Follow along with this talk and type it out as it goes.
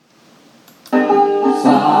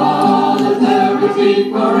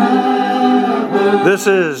This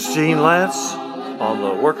is Gene Lance on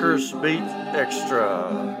the Workers Beat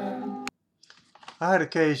Extra. I had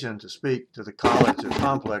occasion to speak to the College of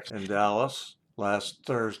Complex in Dallas last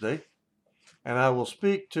Thursday, and I will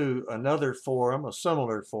speak to another forum, a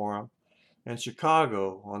similar forum, in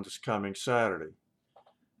Chicago on this coming Saturday.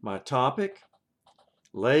 My topic,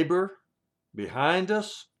 labor, behind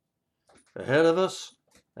us, ahead of us,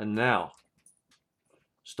 and now,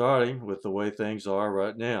 starting with the way things are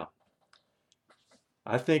right now.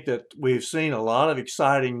 I think that we've seen a lot of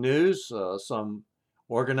exciting news, some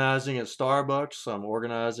organizing at Starbucks, some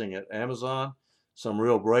organizing at Amazon, some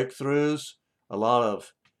real breakthroughs. A lot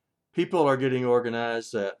of people are getting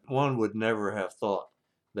organized that one would never have thought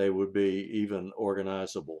they would be even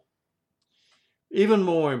organizable. Even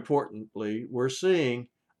more importantly, we're seeing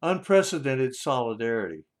unprecedented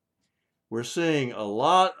solidarity. We're seeing a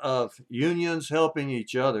lot of unions helping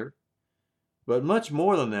each other, but much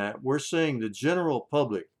more than that, we're seeing the general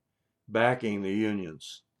public backing the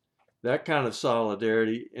unions. That kind of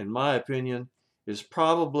solidarity, in my opinion, is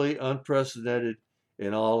probably unprecedented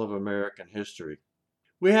in all of American history.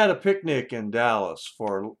 We had a picnic in Dallas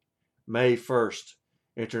for May 1st,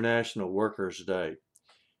 International Workers' Day.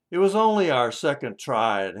 It was only our second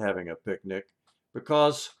try at having a picnic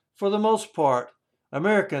because, for the most part,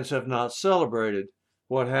 Americans have not celebrated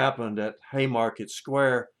what happened at Haymarket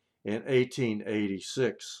Square in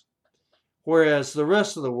 1886, whereas the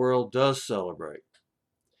rest of the world does celebrate.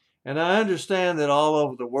 And I understand that all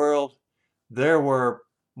over the world there were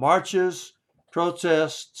marches,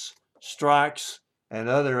 protests, strikes, and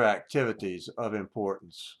other activities of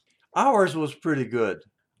importance. Ours was pretty good.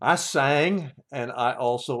 I sang and I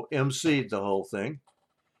also emceed the whole thing.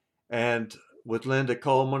 And with Linda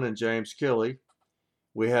Coleman and James Kelly,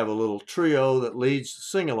 we have a little trio that leads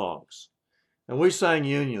sing-alongs. And we sang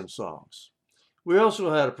union songs. We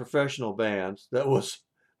also had a professional band that was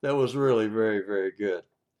really very, very good.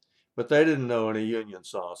 But they didn't know any union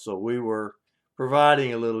songs, so we were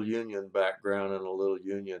providing a little union background and a little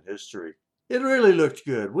union history. It really looked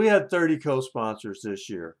good. We had 30 co-sponsors this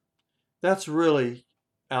year. That's really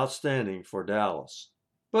outstanding for Dallas.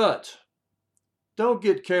 But don't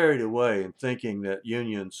get carried away in thinking that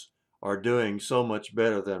unions are doing so much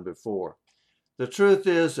better than before. The truth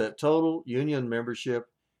is that total union membership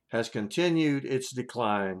has continued its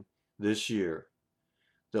decline this year.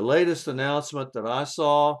 The latest announcement that I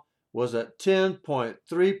saw was that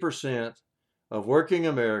 10.3% of working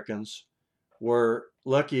Americans were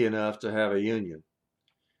lucky enough to have a union.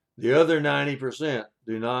 The other 90%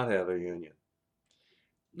 do not have a union.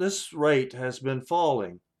 This rate has been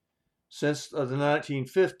falling since the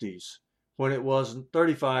 1950s, when it was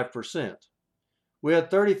 35%. We had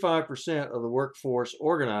 35% of the workforce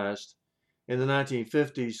organized in the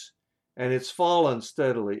 1950s, and it's fallen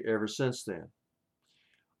steadily ever since then.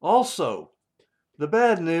 Also, the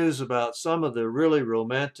bad news about some of the really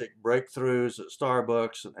romantic breakthroughs at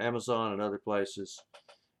Starbucks and Amazon and other places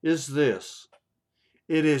is this.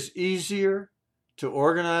 It is easier to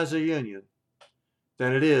organize a union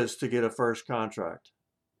than it is to get a first contract.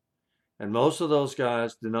 And most of those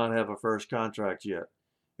guys do not have a first contract yet.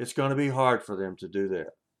 It's going to be hard for them to do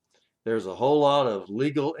that. There's a whole lot of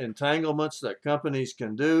legal entanglements that companies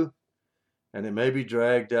can do, and it may be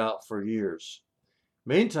dragged out for years.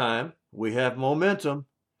 Meantime, we have momentum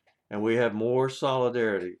and we have more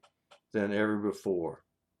solidarity than ever before.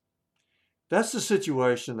 That's the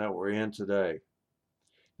situation that we're in today.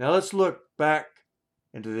 Now let's look back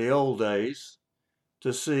into the old days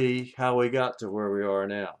to see how we got to where we are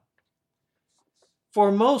now. For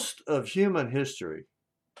most of human history,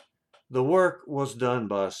 the work was done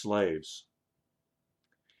by slaves.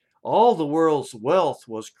 All the world's wealth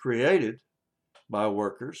was created by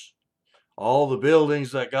workers. All the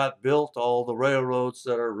buildings that got built, all the railroads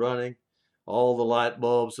that are running, all the light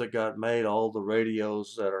bulbs that got made, all the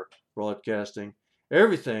radios that are broadcasting,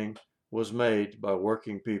 everything was made by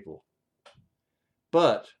working people.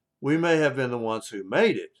 But we may have been the ones who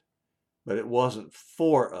made it, but it wasn't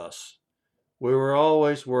for us. We were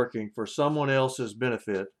always working for someone else's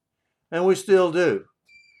benefit, and we still do.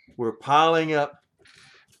 We're piling up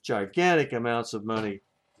gigantic amounts of money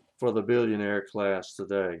for the billionaire class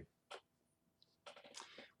today.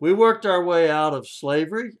 We worked our way out of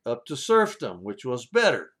slavery up to serfdom, which was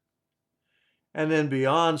better. And then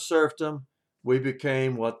beyond serfdom, we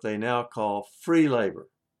became what they now call free labor.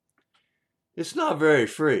 It's not very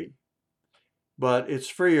free, but it's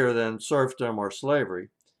freer than serfdom or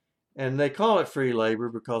slavery. And they call it free labor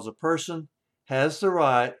because a person has the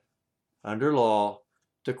right, under law,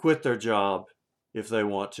 to quit their job if they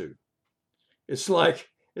want to. It's like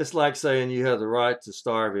It's like saying you have the right to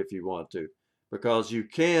starve if you want to, because you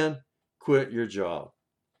can quit your job.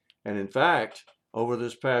 And in fact, over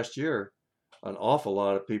this past year, an awful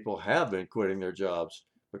lot of people have been quitting their jobs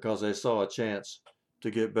because they saw a chance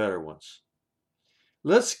to get better ones.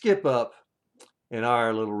 Let's skip up in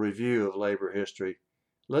our little review of labor history.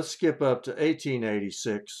 Let's skip up to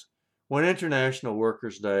 1886, when International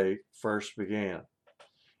Workers' Day first began.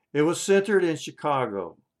 It was centered in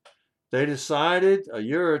Chicago. They decided a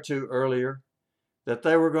year or two earlier that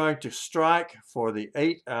they were going to strike for the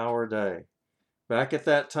 8-hour day. Back at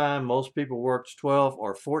that time, most people worked 12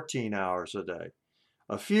 or 14 hours a day.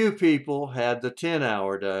 A few people had the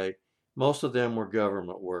 10-hour day. Most of them were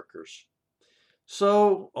government workers.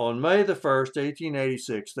 So on May the 1st,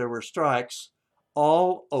 1886, there were strikes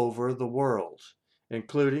all over the world,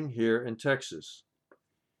 including here in Texas.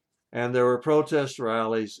 And there were protest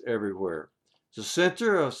rallies everywhere. The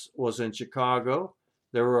center was in Chicago.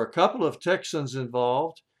 There were a couple of Texans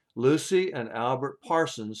involved, Lucy and Albert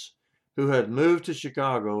Parsons, who had moved to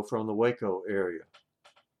Chicago from the Waco area.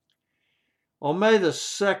 On May the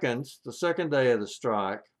 2nd, the second day of the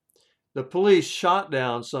strike, the police shot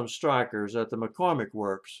down some strikers at the McCormick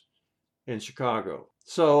Works in Chicago.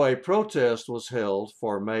 So a protest was held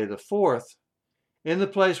for May the 4th in the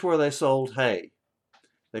place where they sold hay.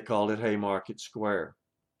 They called it Haymarket Square.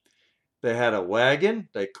 They had a wagon.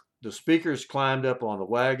 The speakers climbed up on the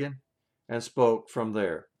wagon and spoke from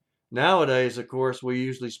there. Nowadays, of course, we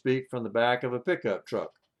usually speak from the back of a pickup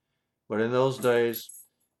truck. But in those days,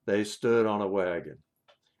 they stood on a wagon.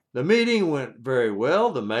 The meeting went very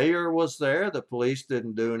well. The mayor was there. The police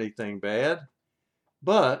didn't do anything bad.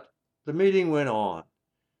 But the meeting went on.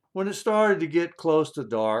 When it started to get close to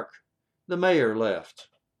dark, the mayor left.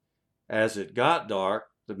 As it got dark,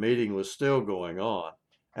 the meeting was still going on,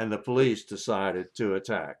 and the police decided to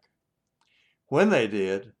attack. When they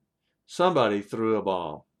did, somebody threw a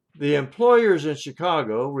bomb. The employers in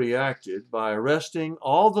Chicago reacted by arresting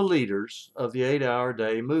all the leaders of the 8-hour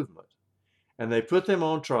day movement, and they put them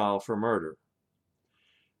on trial for murder.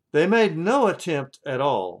 They made no attempt at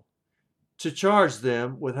all to charge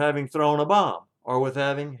them with having thrown a bomb or with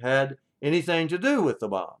having had anything to do with the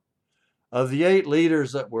bomb. Of the 8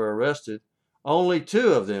 leaders that were arrested, only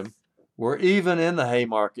 2 of them were even in the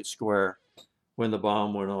Haymarket Square when the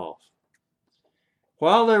bomb went off.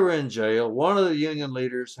 While they were in jail, one of the union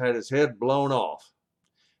leaders had his head blown off.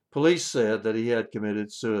 Police said that he had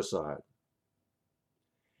committed suicide.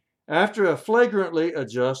 After a flagrantly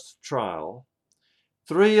unjust trial,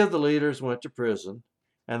 3 of the leaders went to prison,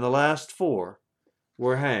 and the last 4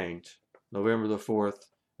 were hanged November the 4th,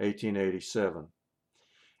 1887.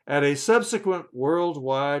 At a subsequent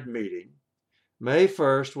worldwide meeting, May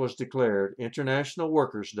 1st was declared International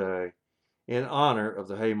Workers' Day in honor of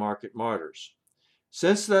the Haymarket Martyrs.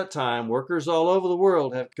 Since that time, workers all over the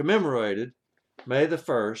world have commemorated May the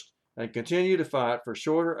 1st and continue to fight for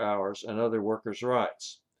shorter hours and other workers'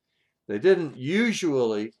 rights. They didn't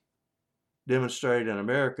usually demonstrate in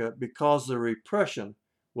America because the repression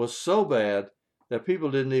was so bad that people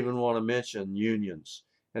didn't even want to mention unions.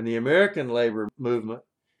 And the American labor movement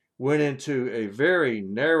went into a very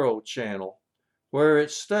narrow channel where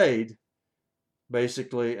it stayed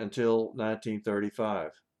basically until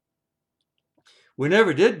 1935. We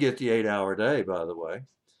never did get the 8-hour day, by the way.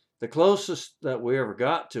 The closest that we ever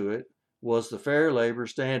got to it was the Fair Labor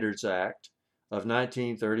Standards Act of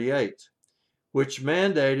 1938, which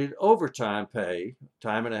mandated overtime pay,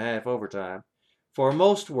 time and a half overtime, for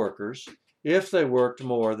most workers if they worked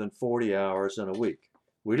more than 40 hours in a week.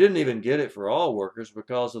 We didn't even get it for all workers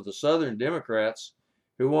because of the Southern Democrats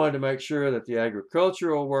who wanted to make sure that the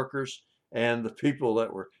agricultural workers and the people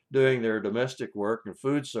that were doing their domestic work and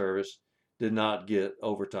food service did not get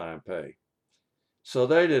overtime pay. So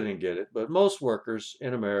they didn't get it, but most workers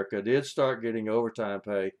in America did start getting overtime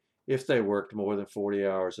pay if they worked more than 40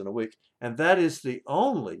 hours in a week. And that is the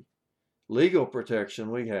only legal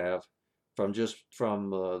protection we have from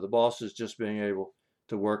the bosses just being able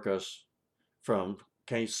to work us from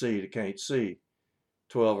can't see to can't see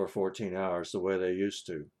 12 or 14 hours the way they used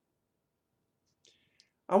to.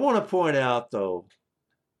 I want to point out, though,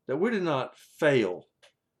 that we did not fail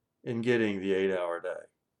in getting the 8-hour day.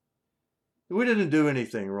 We didn't do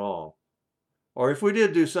anything wrong. Or if we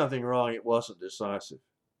did do something wrong, it wasn't decisive.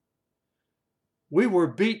 We were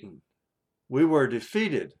beaten. We were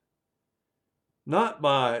defeated. Not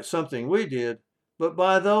by something we did, but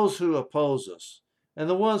by those who oppose us. And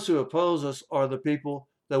the ones who oppose us are the people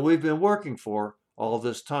that we've been working for all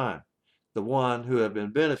this time. The one who have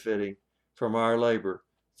been benefiting from our labor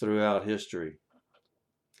throughout history.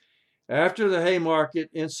 After the Haymarket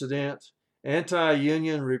incident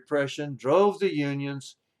Anti-union repression drove the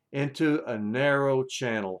unions into a narrow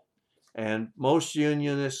channel, and most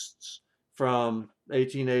unionists from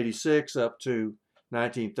 1886 up to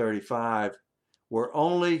 1935 were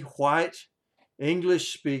only white,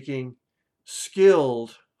 English-speaking,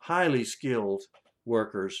 skilled, highly skilled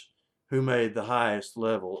workers who made the highest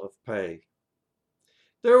level of pay.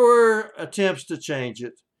 There were attempts to change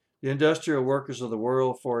it. The industrial workers of the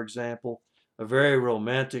world, for example, a very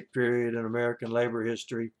romantic period in American labor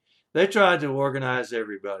history, they tried to organize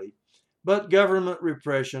everybody, but government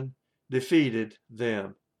repression defeated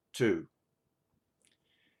them too.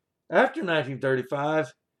 After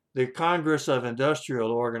 1935, the Congress of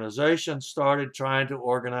Industrial Organizations started trying to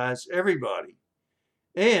organize everybody.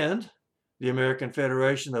 And the American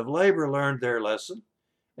Federation of Labor learned their lesson,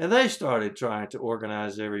 and they started trying to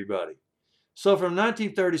organize everybody. So from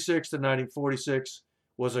 1936 to 1946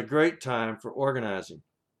 was a great time for organizing.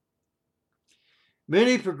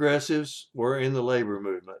 Many progressives were in the labor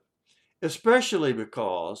movement, especially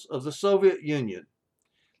because of the Soviet Union.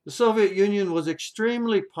 The Soviet Union was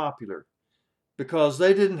extremely popular because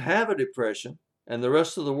they didn't have a depression and the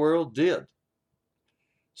rest of the world did.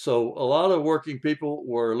 So a lot of working people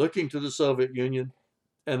were looking to the Soviet Union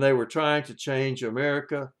and they were trying to change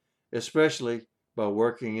America, especially by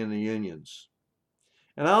working in the unions.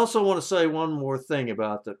 And I also want to say one more thing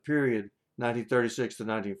about the period 1936 to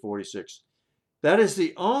 1946. That is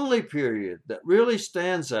the only period that really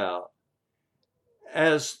stands out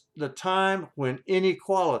as the time when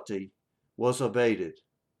inequality was abated.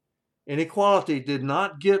 Inequality did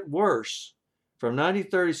not get worse from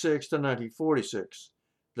 1936 to 1946.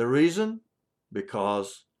 The reason?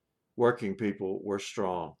 Because working people were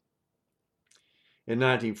strong. In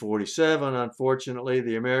 1947, unfortunately,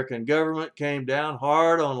 the American government came down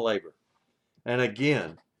hard on labor. And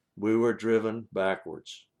again, we were driven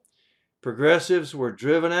backwards. Progressives were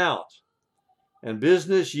driven out, and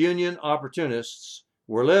business union opportunists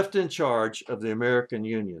were left in charge of the American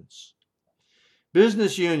unions.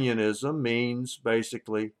 Business unionism means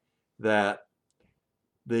basically that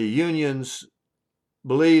the unions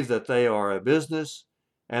believe that they are a business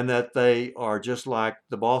and that they are just like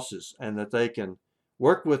the bosses and that they can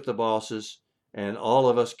work with the bosses and all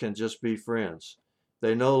of us can just be friends.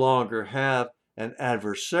 They no longer have an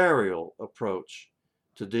adversarial approach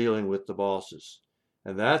to dealing with the bosses.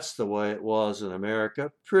 And that's the way it was in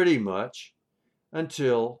America pretty much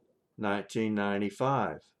until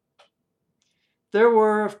 1995. There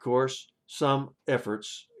were, of course, some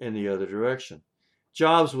efforts in the other direction.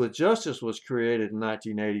 Jobs with Justice was created in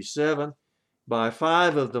 1987 by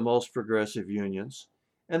 5 of the most progressive unions,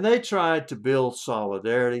 and they tried to build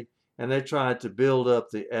solidarity and they tried to build up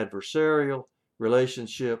the adversarial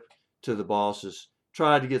relationship to the bosses,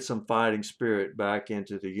 tried to get some fighting spirit back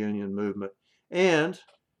into the union movement, and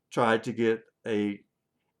tried to get an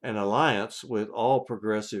alliance with all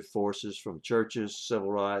progressive forces from churches,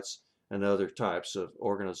 civil rights, and other types of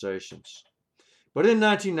organizations. But in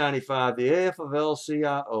 1995, the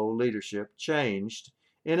AFL-CIO leadership changed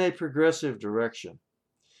in a progressive direction.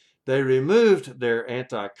 They removed their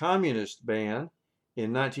anti-communist ban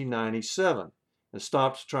in 1997 and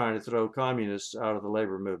stopped trying to throw communists out of the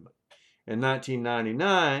labor movement. In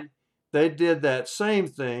 1999, they did that same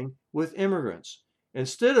thing with immigrants.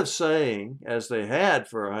 Instead of saying, as they had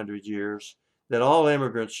for 100 years, that all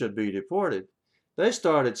immigrants should be deported, they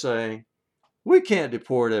started saying, we can't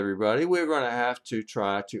deport everybody. We're going to have to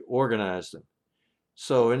try to organize them.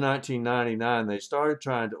 So in 1999, they started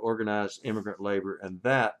trying to organize immigrant labor, and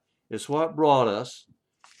that is what brought us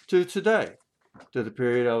to today, to the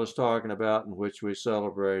period I was talking about in which we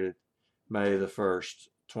celebrated May the 1st,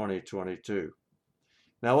 2022.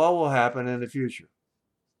 Now, what will happen in the future?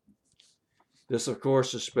 This, of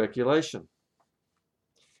course, is speculation.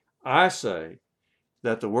 I say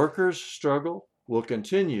that the workers' struggle will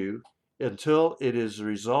continue until it is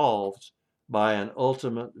resolved by an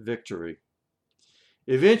ultimate victory.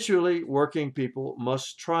 Eventually, working people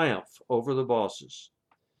must triumph over the bosses.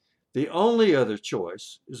 The only other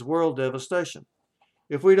choice is world devastation.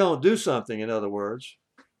 If we don't do something, in other words,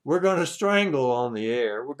 we're going to strangle on the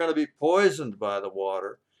air. We're going to be poisoned by the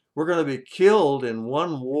water. We're going to be killed in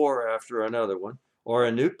one war after another one, or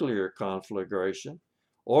a nuclear conflagration,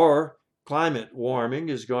 or climate warming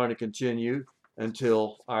is going to continue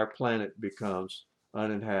until our planet becomes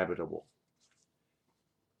uninhabitable.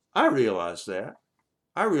 I realize that.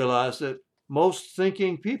 I realize that most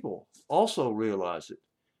thinking people also realize it.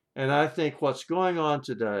 And I think what's going on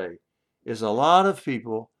today is a lot of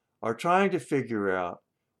people are trying to figure out,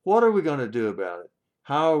 what are we going to do about it?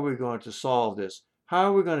 How are we going to solve this? How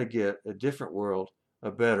are we going to get a different world,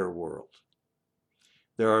 a better world?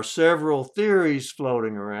 There are several theories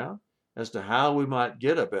floating around as to how we might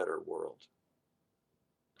get a better world.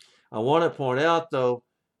 I want to point out, though,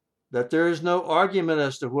 that there is no argument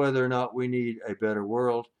as to whether or not we need a better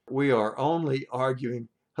world. We are only arguing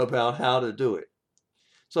about how to do it.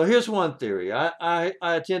 So here's one theory. I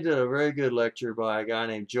attended a very good lecture by a guy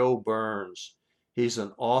named Joe Burns. He's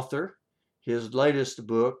an author. His latest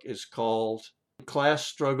book is called Class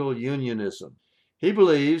Struggle Unionism. He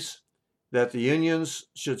believes that the unions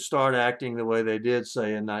should start acting the way they did,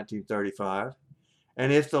 say, in 1935. And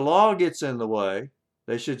if the law gets in the way,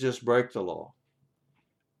 they should just break the law.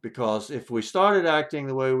 Because if we started acting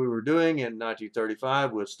the way we were doing in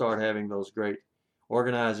 1935, we'd start having those great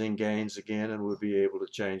organizing gains again and would be able to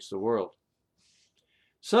change the world.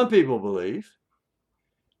 Some people believe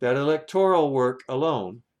that electoral work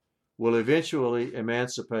alone will eventually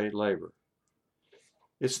emancipate labor.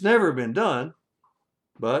 It's never been done,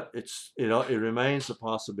 but it remains a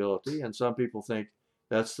possibility, and some people think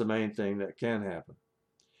that's the main thing that can happen.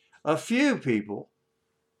 A few people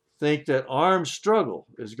think that armed struggle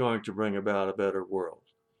is going to bring about a better world,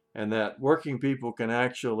 and that working people can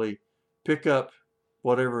actually pick up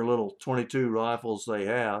whatever little .22 rifles they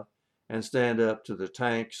have and stand up to the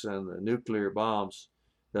tanks and the nuclear bombs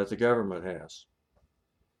that the government has.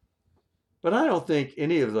 But I don't think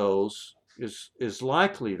any of those is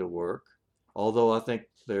likely to work, although I think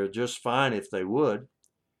they're just fine if they would.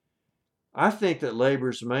 I think that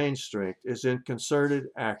labor's main strength is in concerted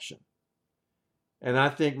action. And I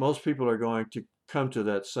think most people are going to come to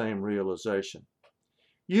that same realization.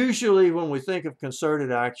 Usually when we think of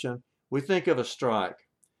concerted action, we think of a strike.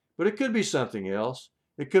 But it could be something else.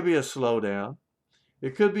 It could be a slowdown.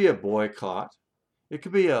 It could be a boycott. It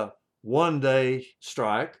could be a one-day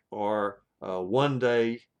strike or a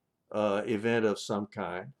one-day event of some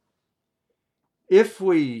kind. If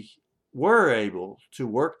we were able to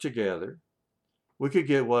work together, we could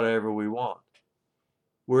get whatever we want.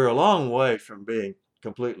 We're a long way from being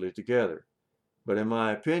completely together, but in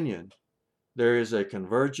my opinion, there is a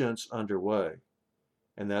convergence underway,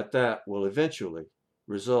 and that will eventually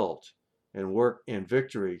result in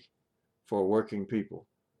victory for working people.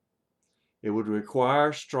 It would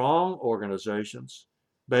require strong organizations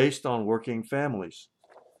based on working families.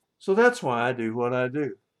 So that's why I do what I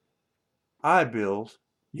do. I build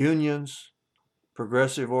unions,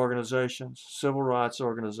 progressive organizations, civil rights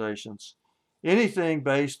organizations, anything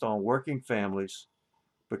based on working families,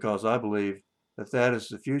 because I believe that is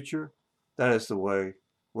the future. That is the way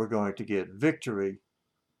we're going to get victory,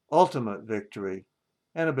 ultimate victory,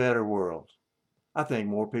 and a better world. I think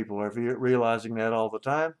more people are realizing that all the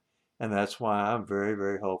time, and that's why I'm very,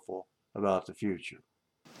 very hopeful about the future.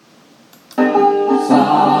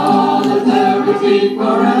 Solidarity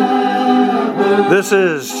forever. This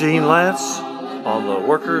is Gene Lantz on the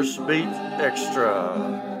Workers Beat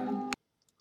Extra.